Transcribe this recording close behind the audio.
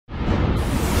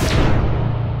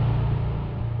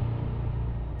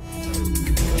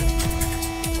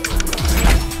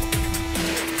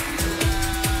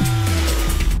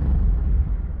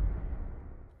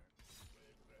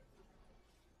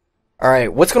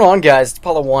Alright, what's going on, guys? It's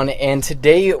Apollo1, and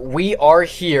today we are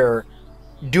here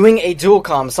doing a dual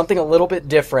comm, something a little bit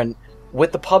different,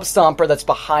 with the pub stomper that's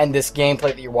behind this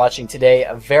gameplay that you're watching today.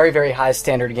 A very, very high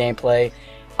standard gameplay.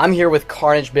 I'm here with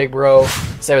KARNAGE, big bro.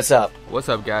 Say what's up. What's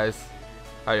up, guys?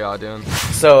 How y'all doing?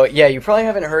 So, yeah, you probably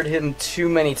haven't heard him too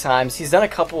many times. He's done a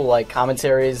couple, like,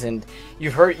 commentaries, and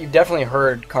you've definitely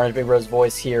heard KARNAGE, big bro's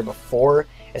voice here before.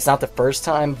 It's not the first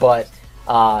time, but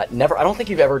I don't think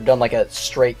you've ever done like a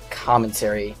straight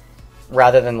commentary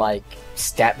rather than like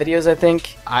stat videos, I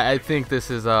think. I think this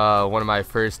is one of my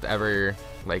first ever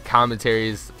like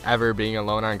commentaries ever being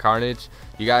alone on KARNAGE.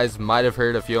 You guys might have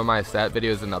heard a few of my stat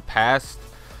videos in the past,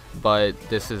 but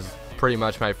this is pretty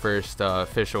much my first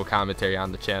official commentary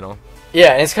on the channel.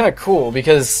 Yeah, and it's kind of cool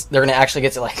because they're going to actually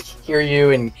get to like hear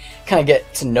you and kind of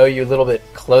get to know you a little bit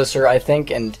closer, I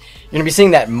think, and you're going to be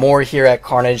seeing that more here at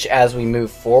KARNAGE as we move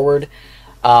forward.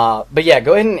 But yeah,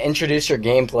 go ahead and introduce your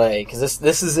gameplay, because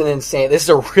this is this is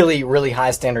a really, really high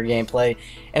standard gameplay,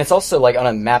 and it's also like on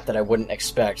a map that I wouldn't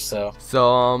expect, so.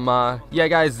 Yeah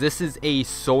guys, this is a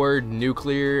sword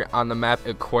nuclear on the map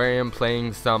AQUARIUM,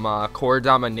 playing some core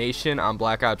domination on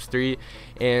Black Ops 3,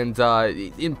 and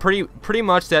in pretty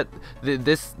much that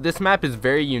this map is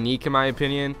very unique in my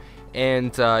opinion,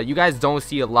 and you guys don't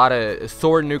see a lot of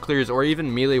sword nuclears or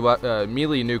even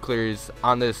melee nuclears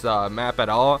on this map at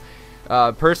all.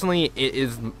 Personally,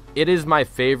 it is my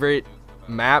favorite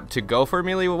map to go for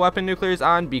melee weapon nuclears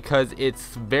on, because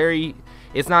it's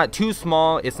not too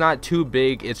small, it's not too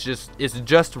big, it's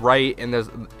just right, and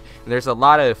there's a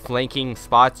lot of flanking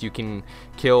spots you can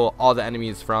kill all the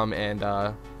enemies from, and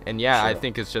yeah, sure. I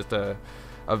think it's just a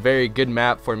very good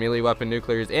map for melee weapon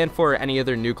nuclears and for any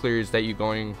other nuclears that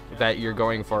you're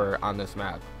going for on this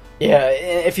map. Yeah,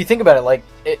 if you think about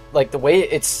it, like the way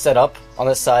it's set up on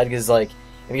this side, because like,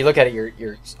 if you look at it,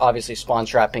 you're obviously spawn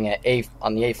trapping at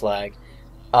on the A flag.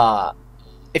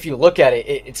 If you look at it,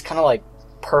 it's kind of like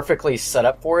perfectly set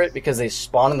up for it, because they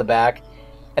spawn in the back,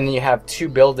 and then you have two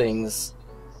buildings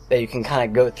that you can kind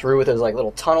of go through with those like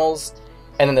little tunnels,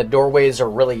 and then the doorways are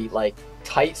really like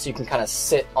tight, so you can kind of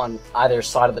sit on either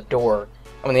side of the door.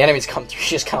 And when the enemies come through, you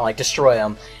just kind of like destroy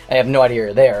them, and you have no idea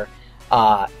you're there.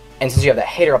 And since you have that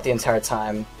hater up the entire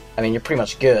time, I mean, you're pretty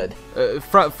much good.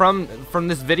 From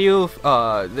this video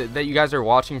that you guys are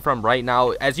watching from right now,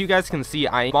 as you guys can see,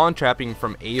 I'm spawn trapping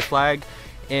from A flag,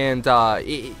 and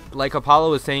like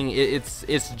Apollo was saying,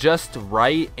 it's just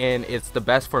right, and it's the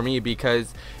best for me,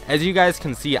 because as you guys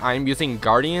can see, I'm using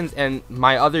guardians, and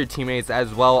my other teammates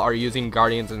as well are using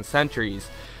guardians and sentries.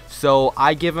 So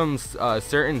I give them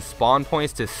certain spawn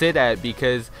points to sit at,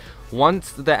 because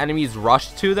once the enemies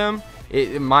rush to them,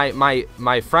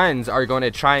 my friends are going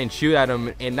to try and shoot at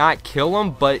them and not kill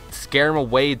them, but scare them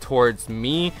away towards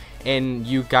me, and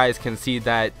you guys can see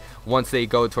that once they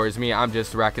go towards me, I'm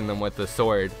just wrecking them with the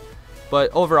sword. But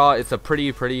overall, it's a pretty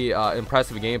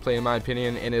impressive gameplay in my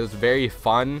opinion, and it was very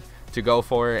fun to go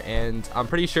for, and I'm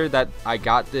pretty sure that I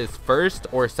got this first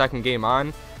or second game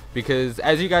on, because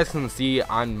as you guys can see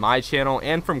on my channel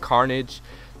and from KARNAGE,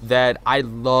 that I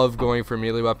love going for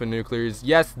melee weapon nuclears.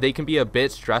 Yes, they can be a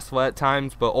bit stressful at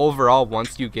times, but overall,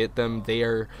 once you get them,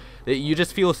 you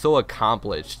just feel so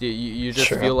accomplished. You just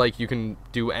feel like you can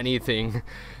do anything.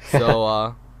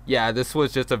 So yeah, this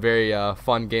was just a very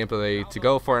fun gameplay to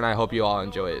go for, and I hope you all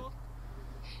enjoy it.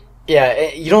 Yeah,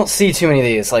 you don't see too many of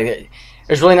these. Like,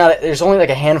 there's only like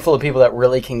a handful of people that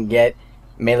really can get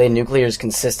melee nuclears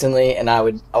consistently, and I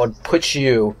would put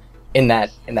you in that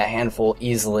handful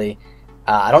easily.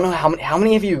 I don't know how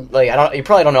many of you, like, you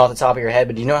probably don't know off the top of your head,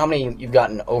 but do you know how many you've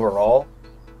gotten overall?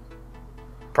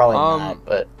 Probably not,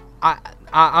 but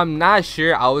I'm not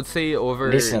sure. I would say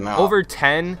over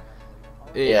 10.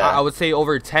 Yeah, I would say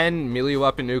over 10 melee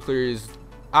weapon nuclears.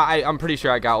 I'm pretty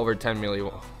sure I got over 10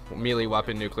 melee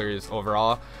weapon nuclears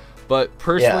overall. But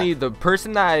personally, the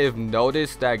person that I've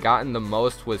noticed that gotten the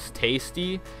most was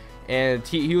Tasty. And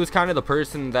he was kind of the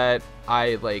person that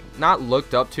I like not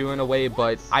looked up to in a way,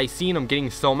 but I seen him getting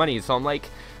so many, so I'm like,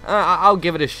 I'll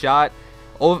give it a shot.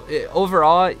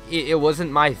 Overall, it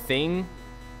wasn't my thing.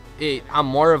 I'm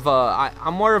more of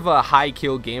a high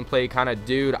kill gameplay kind of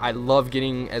dude. I love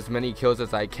getting as many kills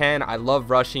as I can. I love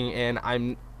rushing, and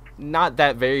I'm not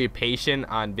that very patient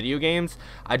on video games.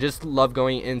 I just love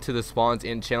going into the spawns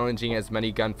and challenging as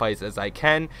many gunfights as I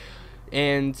can.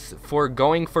 And for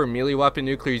going for melee weapon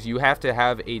nuclears, you have to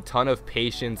have a ton of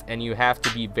patience, and you have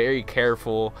to be very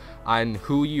careful on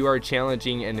who you are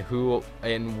challenging and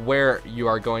where you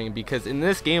are going, because in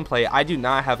this gameplay I do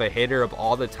not have a hitter up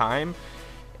all the time.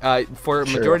 For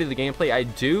majority of the gameplay I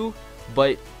do,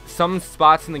 but some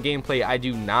spots in the gameplay I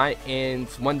do not, and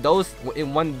when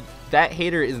that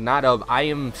hater is not up, I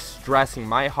am stressing.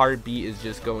 My heartbeat is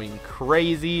just going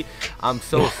crazy. I'm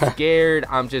so scared.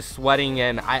 I'm just sweating,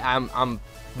 and I'm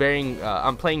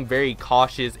playing very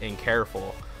cautious and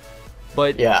careful.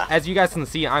 But yeah, as you guys can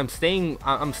see, I'm staying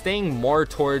more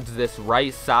towards this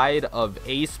right side of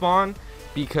A spawn,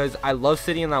 because I love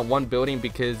sitting in that one building,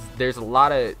 because there's a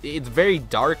lot of, it's very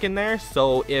dark in there,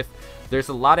 so if there's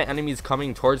a lot of enemies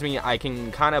coming towards me, I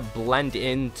can kind of blend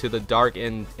into the dark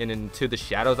and into the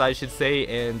shadows, I should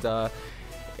say,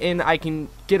 and I can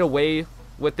get away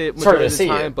with it majority of the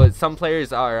time. But some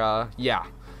players are yeah,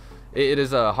 it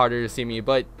is harder to see me,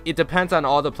 but it depends on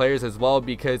all the players as well,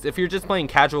 because if you're just playing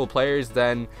casual players,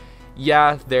 then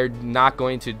yeah, they're not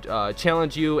going to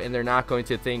challenge you, and they're not going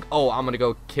to think, oh, I'm gonna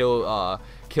go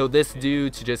kill this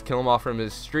dude to just kill him off from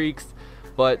his streaks.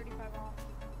 But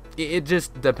it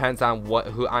just depends on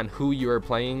who you are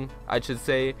playing, I should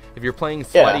say. If you're playing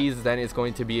sweaties, then it's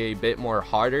going to be a bit more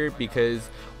harder, because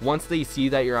once they see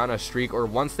that you're on a streak, or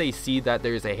once they see that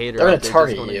there's a hater, they're just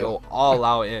going to go all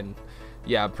out in.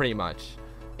 Yeah, pretty much.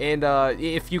 And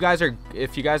if you guys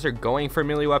are going for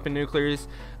melee weapon nuclears,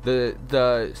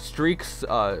 the streaks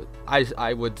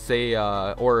I would say,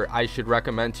 or I should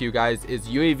recommend to you guys, is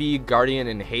UAV, Guardian,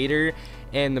 and Hater.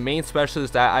 And the main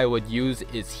specialist that I would use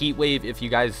is Heat Wave, if you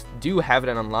guys do have it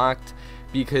unlocked,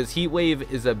 because Heat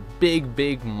Wave is a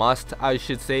big must, I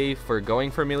should say, for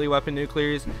going for melee weapon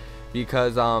nuclears.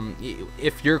 Because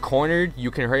if you're cornered, you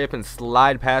can hurry up and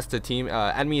slide past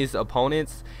the enemy's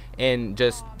opponents and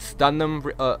just stun them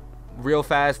real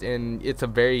fast, and it's a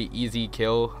very easy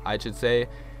kill, I should say.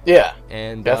 Yeah,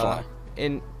 and definitely.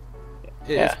 And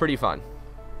it's pretty fun.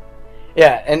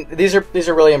 Yeah, and these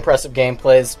are really impressive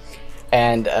gameplays,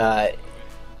 and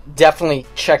definitely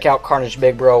check out Carnage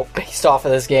Big Bro based off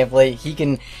of this gameplay. You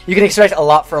can expect a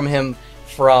lot from him,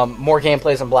 from more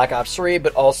gameplays on Black Ops 3,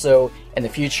 but also in the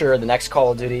future, the next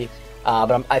Call of Duty.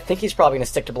 But I think he's probably going to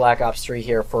stick to Black Ops 3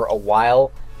 here for a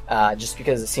while, just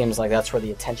because it seems like that's where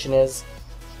the attention is.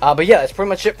 But yeah, that's pretty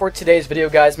much it for today's video,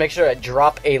 guys. Make sure to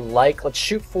drop a like. Let's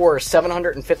shoot for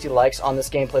 750 likes on this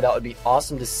gameplay. That would be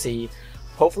awesome to see.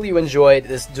 Hopefully you enjoyed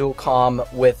this dual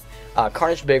comm with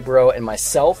Carnage Big Bro and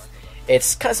myself.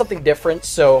 It's kind of something different,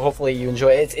 so hopefully you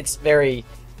enjoy it.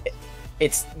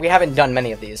 We haven't done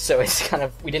many of these, so it's kind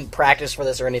of, we didn't practice for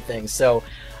this or anything, so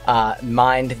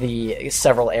mind the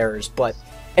several errors. But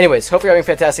anyways, hope you're having a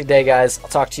fantastic day, guys. I'll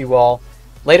talk to you all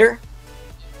later.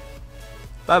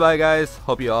 Bye bye, guys.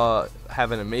 Hope you all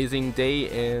have an amazing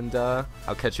day, and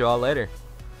I'll catch you all later.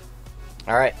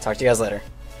 Alright, talk to you guys later.